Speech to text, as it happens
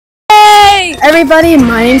Hi! Everybody,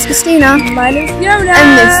 my name's Christina. My name's Fiona.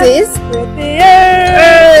 And this is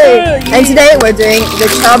And today we're doing the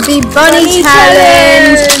Chubby Bunny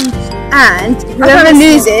Challenge. And whoever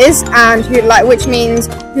loses, and which means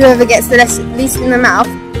whoever gets the least in the mouth,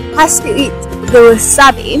 has to eat the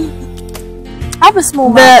wasabi, I have a small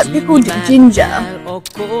mouth. the pickled ginger,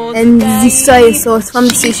 and the soy sauce from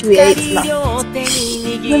the sushi we ate last. Let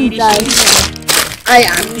me die. I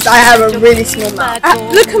am, because I have a really small mouth.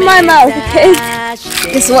 Look at my mouth, okay?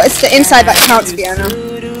 This is it's the inside that counts, Fiona.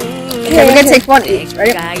 Okay, we're going to take one each,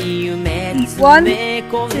 ready? 1, 2,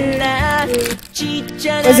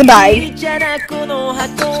 There's a bag.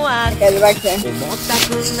 Okay, the bag's here.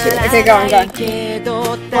 Okay, go on, go on.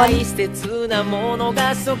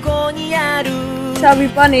 Chubby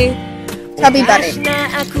Bunny. Chubby Bunny.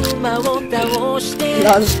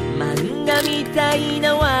 Lol.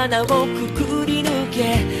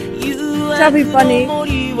 Chubby Bunny.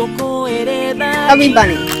 Chubby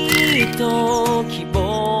Bunny.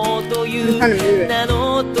 I'm trying to move it.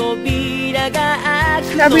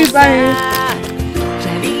 Chubby Bunny.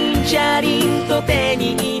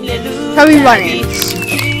 Chubby Bunny. Chubby Bunny.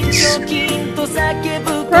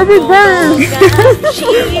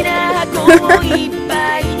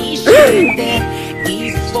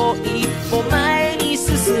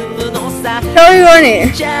 Chubby Bunny.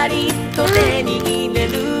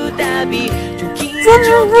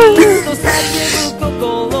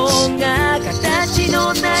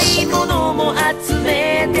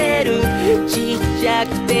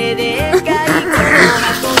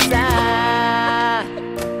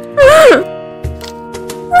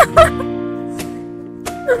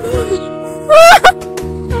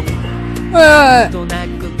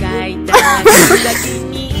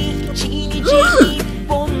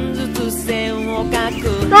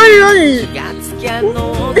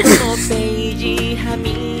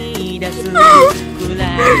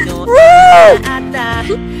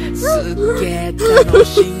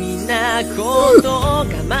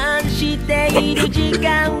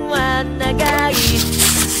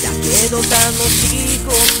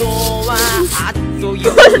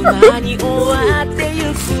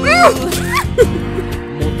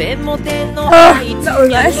 That was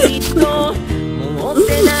nice.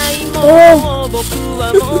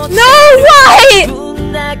 No, why?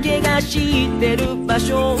 I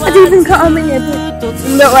didn't even cut on my head.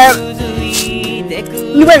 No,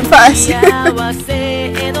 you went first. I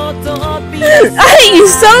hate you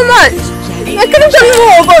so much. I could have done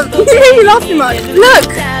more, but you made me laugh too much. Look!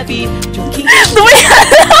 The way I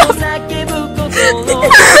laughed!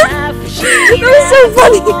 That was so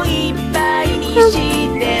funny!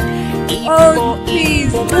 Oh,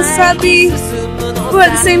 please. Wasabi. What,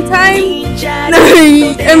 at the same time?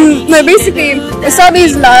 No, basically, wasabi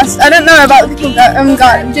is last. I don't know about the pickled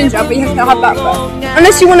garlic ginger, but you have to have that first.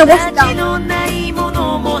 Unless you want to wash it down.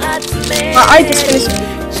 Well, I just finished it.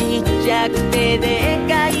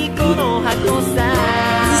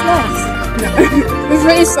 This is nice. No, it's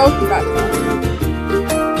very salty back there.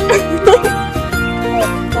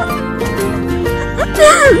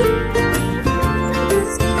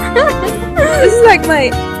 This is like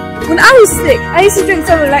when I was sick, I used to drink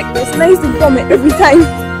something like this and I used to vomit every time.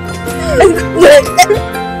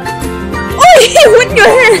 Oh, you went in your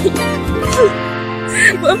hand!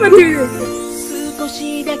 What if I do this?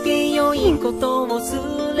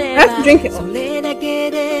 I have to drink it.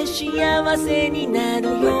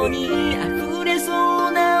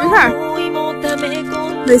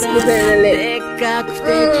 Let's put it in the lid.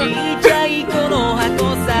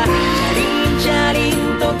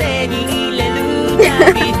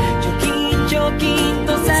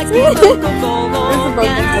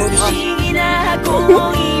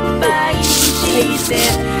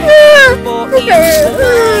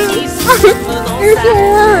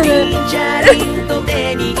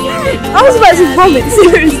 I was about to vomit,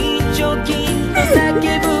 seriously.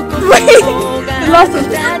 Wait, the last one.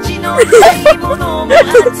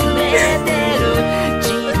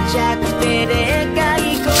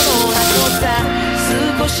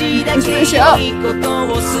 Let's finish it up. I'm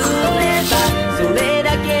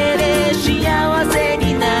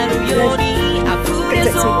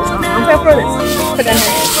gonna throw this. Put it in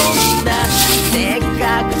here.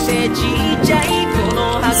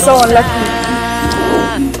 I'm so unlucky.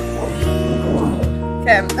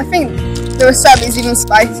 Okay, I think the wasabi is even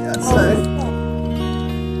spicier, so.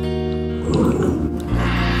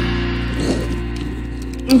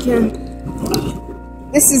 Okay.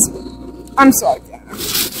 This is. I'm sorry.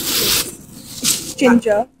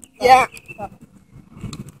 Ginger. Yeah.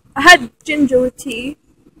 I had ginger with tea.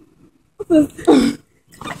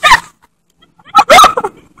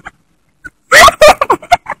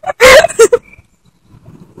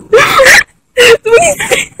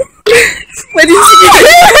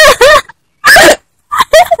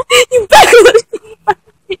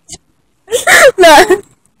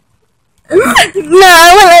 No,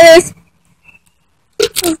 I went like this. The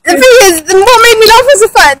thing is, what made me laugh was the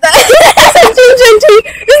fact that ginger and tea.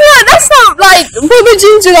 That's not like proper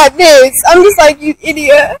ginger like this. I'm just like, you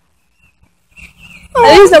idiot.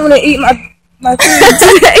 At least I want to eat my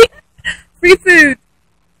food today. Free food.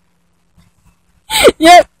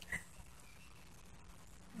 Yep.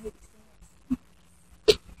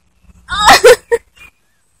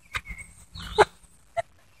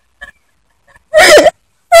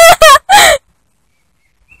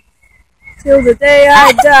 Till the day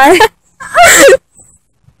I die.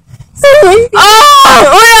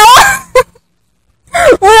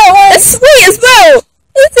 Oh, it's sweet as well.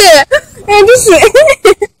 Is it? And this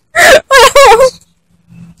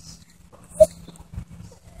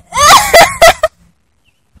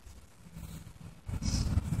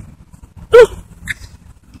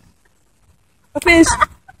I finished.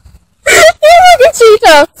 You're like a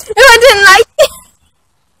cheater. If I didn't like it,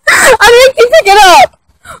 I'd make you pick it up.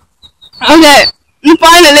 Okay, and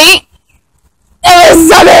finally, it was It's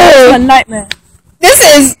Sunny. a nightmare. This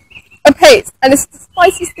is a paste, and it's the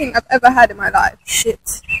spiciest thing I've ever had in my life. Shit.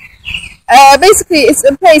 Basically, it's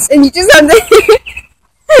a paste, and you just have to put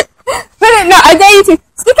it. No, I dare you to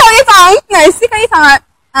stick out your tongue. No, stick out your tongue.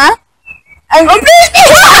 Huh? And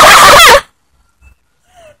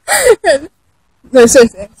no,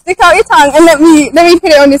 seriously, stick out your tongue and let me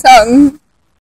put it on your tongue.